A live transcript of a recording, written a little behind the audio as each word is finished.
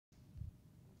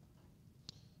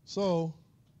So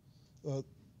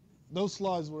those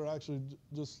slides were actually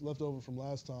just left over from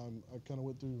last time. I kind of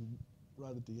went through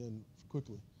right at the end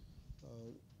quickly.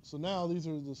 So now these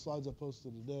are the slides I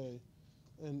posted today.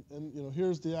 And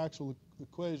here's the actual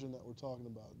equation that we're talking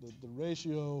about. The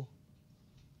ratio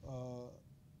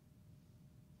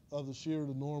of the shear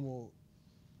to normal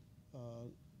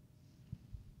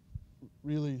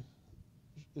really,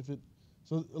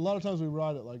 so a lot of times we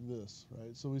write it like this,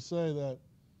 right? So we say that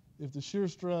if the shear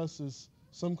stress is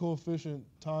some coefficient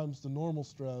times the normal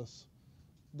stress,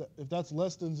 if that's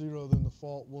less than 0, then the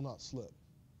fault will not slip.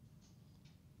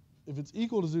 If it's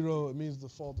equal to 0, it means the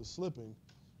fault is slipping.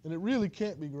 And it really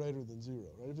can't be greater than 0,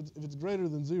 right? If it's greater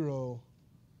than 0,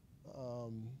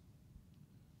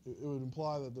 it would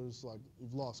imply that there's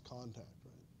you've lost contact,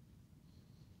 right?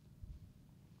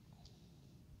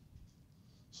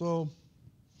 So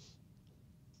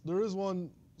there is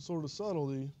one sort of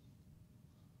subtlety,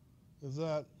 is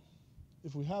that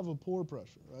if we have a pore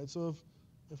pressure, right? So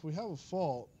if we have a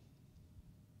fault,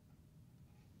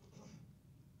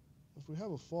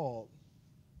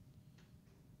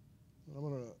 and I'm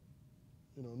going to,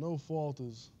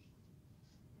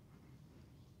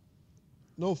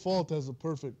 no fault has a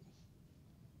perfect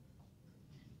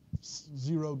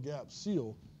zero gap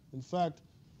seal. In fact,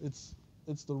 it's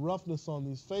the roughness on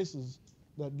these faces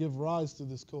that give rise to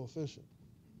this coefficient.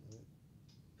 Right?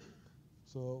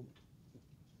 So,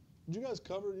 did you guys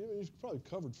cover? You probably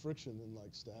covered friction in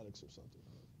statics or something.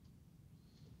 Right?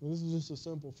 I mean, this is just a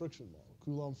simple friction model,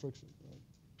 Coulomb friction. Right?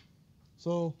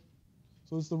 So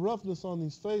it's the roughness on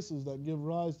these faces that give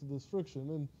rise to this friction,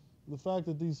 and the fact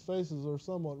that these faces are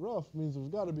somewhat rough means there's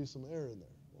got to be some air in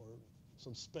there or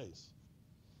some space.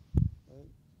 Right?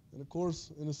 And of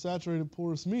course, in a saturated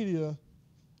porous media,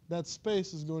 that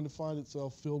space is going to find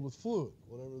itself filled with fluid,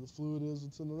 whatever the fluid is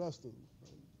that's in the rest of them,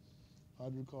 right?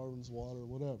 Hydrocarbons, water,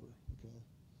 whatever. Okay,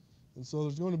 and so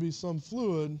there's going to be some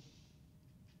fluid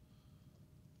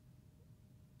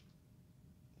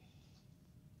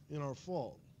in our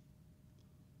fault.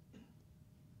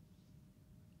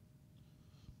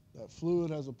 That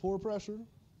fluid has a pore pressure,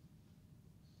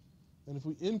 and if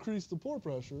we increase the pore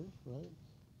pressure, right?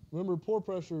 Remember, pore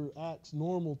pressure acts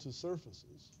normal to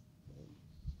surfaces. Right?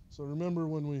 So remember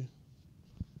when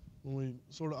we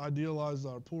sort of idealized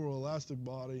our poroelastic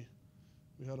body,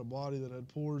 we had a body that had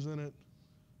pores in it,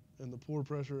 and the pore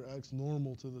pressure acts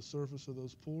normal to the surface of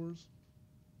those pores.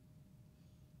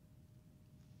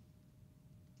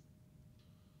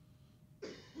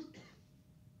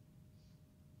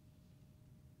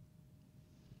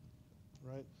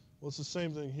 Right? Well, it's the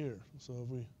same thing here. So if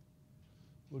we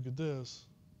look at this,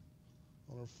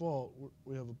 on our fault,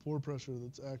 we have a pore pressure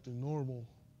that's acting normal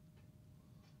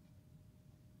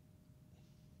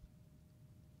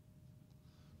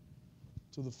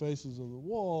to the faces of the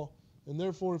wall, and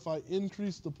therefore if I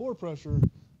increase the pore pressure,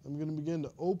 I'm going to begin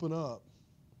to open up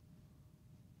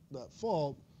that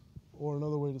fault, or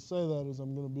another way to say that is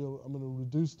I'm going to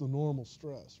reduce the normal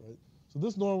stress, right? So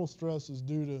this normal stress is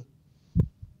due to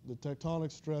the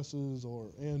tectonic stresses or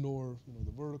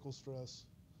the vertical stress,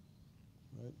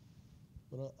 right?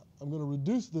 But I'm going to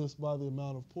reduce this by the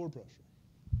amount of pore pressure.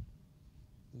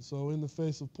 And so in the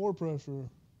face of pore pressure,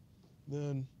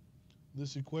 then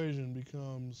this equation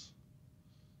becomes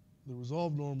the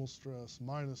resolved normal stress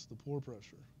minus the pore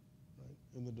pressure, right,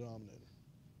 in the denominator.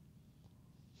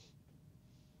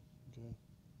 Okay.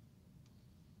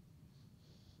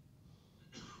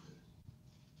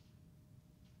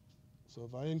 So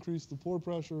if I increase the pore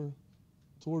pressure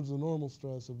towards the normal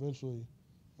stress, eventually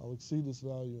I'll exceed this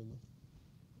value and the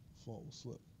fault will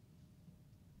slip.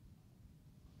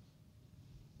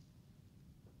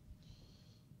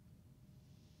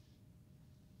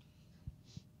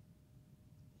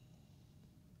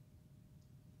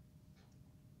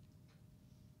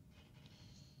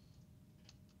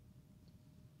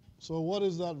 So what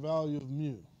is that value of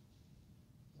mu?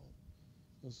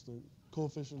 That's the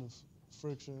coefficient of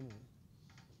friction,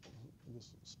 or I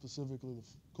guess specifically the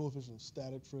coefficient of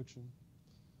static friction.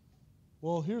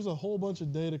 Well, here's a whole bunch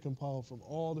of data compiled from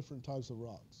all different types of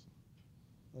rocks.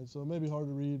 Right? So it may be hard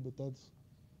to read, but that's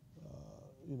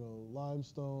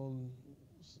limestone,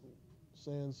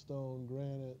 sandstone,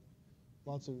 granite,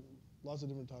 lots of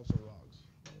different types of rocks.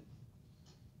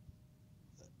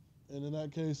 And in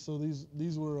that case, so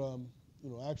these were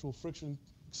actual friction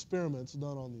experiments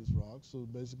done on these rocks. So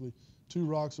basically, two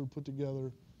rocks were put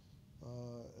together,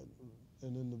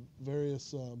 and then the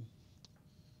various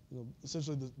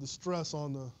essentially the stress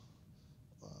on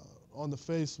the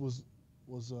face was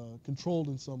controlled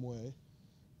in some way,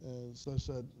 such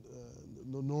that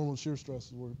the normal shear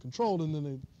stresses were controlled, and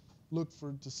then look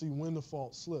to see when the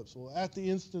fault slips. Well, at the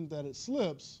instant that it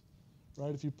slips,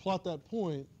 right, if you plot that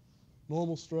point,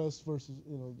 normal stress versus,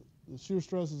 the shear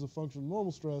stress is a function of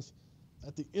normal stress.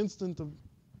 At the instant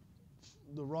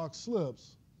the rock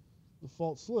slips, the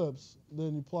fault slips,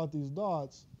 then you plot these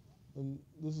dots, and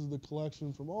this is the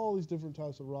collection from all these different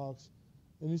types of rocks.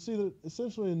 And you see that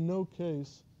essentially in no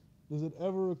case does it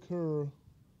ever occur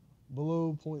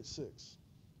below 0.6.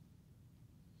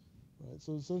 Right?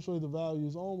 So essentially the value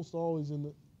is almost always from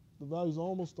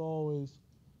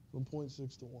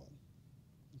 0.6 to 1.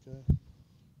 Okay?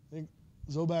 I think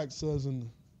Zoback says in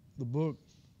the book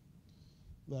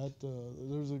that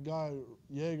there's a guy,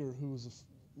 Jaeger, who was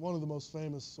one of the most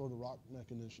famous sort of rock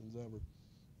mechanicians ever.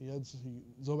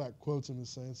 Zoback quotes him as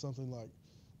saying something like,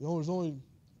 there's only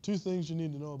two things you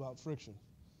need to know about friction.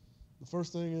 The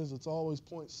first thing is it's always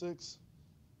 0.6,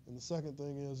 and the second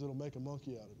thing is it'll make a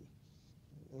monkey out of you.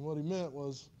 And what he meant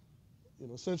was,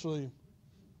 essentially,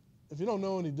 if you don't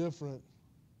know any different,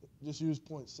 just use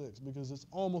 0.6, because it's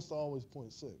almost always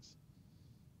 0.6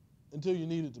 until you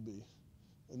need it to be,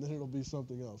 and then it'll be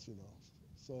something else,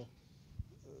 So,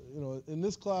 in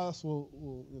this class,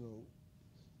 we'll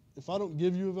if I don't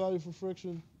give you a value for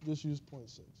friction, just use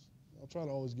 0.6. I'll try to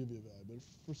always give you a value, but if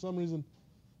for some reason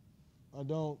I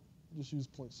don't, just use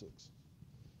 0.6.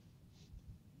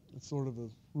 It's sort of a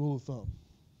rule of thumb.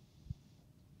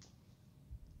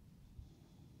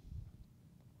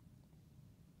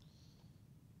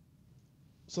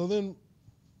 So then,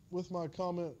 with my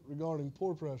comment regarding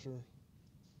pore pressure,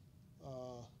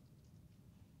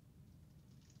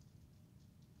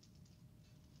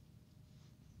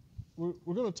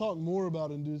 we're going to talk more about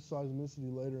induced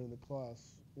seismicity later in the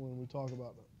class when we talk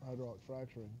about hydraulic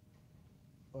fracturing.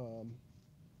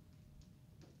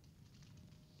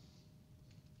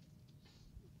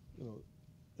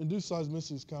 Induced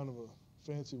seismicity is kind of a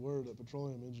fancy word that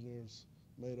petroleum engineers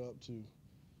made up to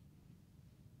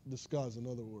disguise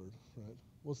another word, right?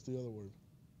 What's the other word?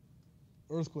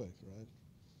 Earthquake, right?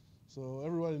 So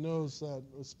everybody knows that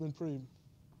it's been pretty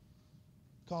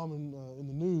common in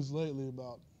the news lately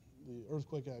about the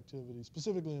earthquake activity,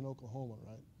 specifically in Oklahoma,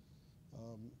 right?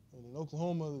 And in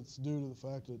Oklahoma, it's due to the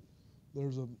fact that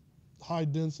there's a high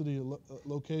density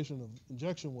location of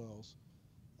injection wells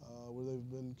where they've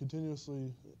been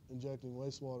continuously injecting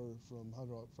wastewater from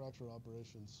hydraulic fracture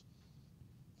operations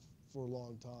for a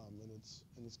long time, and it's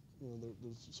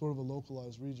there's sort of a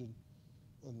localized region,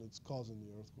 and it's causing the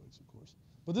earthquakes, of course.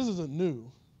 But this isn't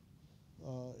new.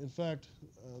 In fact,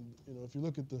 if you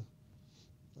look at the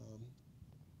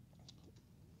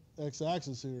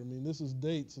x-axis here, this is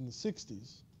dates in the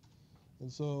 60s,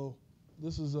 and so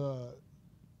this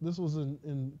was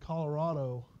in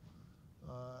Colorado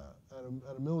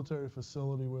at a military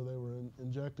facility where they were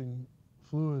injecting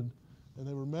fluid, and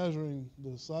they were measuring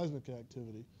the seismic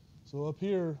activity. So up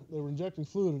here, they were injecting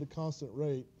fluid at a constant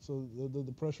rate, so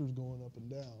the pressure is going up and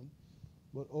down.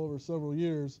 But over several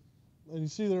years, and you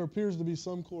see there appears to be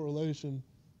some correlation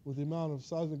with the amount of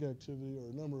seismic activity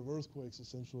or number of earthquakes,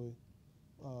 essentially,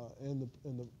 and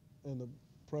the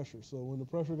pressure. So when the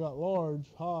pressure got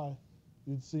high,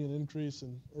 you'd see an increase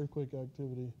in earthquake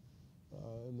activity,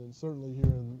 and then certainly here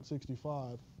in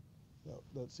 '65,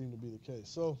 that seemed to be the case.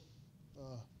 So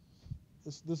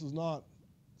this is not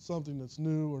something that's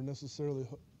new or necessarily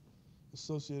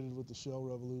associated with the shale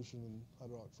revolution and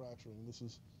hydraulic fracturing. This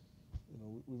is,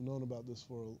 we've known about this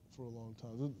for a long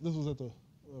time. This was at the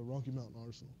Rocky Mountain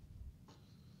Arsenal.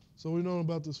 So we've known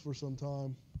about this for some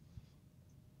time,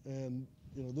 and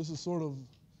this is sort of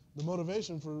the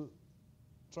motivation for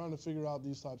trying to figure out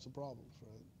these types of problems,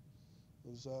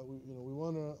 right? Is that we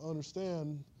want to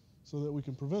understand so that we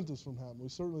can prevent this from happening. We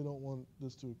certainly don't want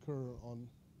this to occur on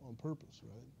purpose,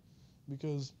 right?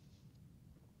 Because,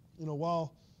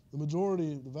 while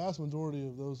the vast majority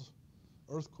of those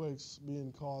earthquakes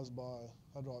being caused by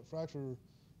hydraulic fracture,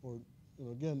 or,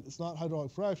 again, it's not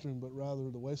hydraulic fracturing, but rather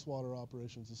the wastewater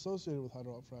operations associated with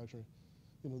hydraulic fracturing,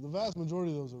 the vast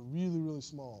majority of those are really, really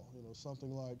small,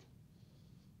 something like,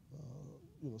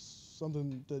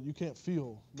 something that you can't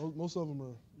feel. Most of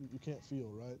them you can't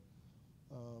feel, right?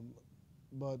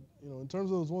 But, in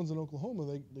terms of those ones in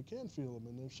Oklahoma, they can feel them,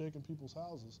 and they're shaking people's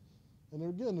houses. And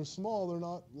they're small, they're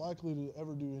not likely to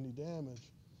ever do any damage.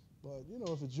 But,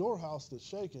 if it's your house that's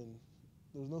shaking,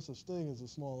 there's no such thing as a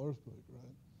small earthquake,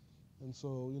 right? And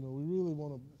so, we really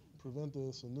want to prevent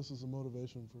this, and this is a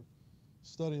motivation for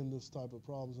studying this type of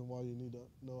problems and why you need to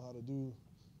know how to do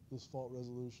this fault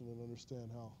resolution and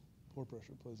understand how pore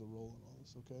pressure plays a role in all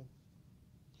this, okay?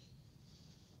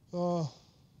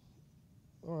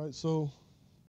 All right, so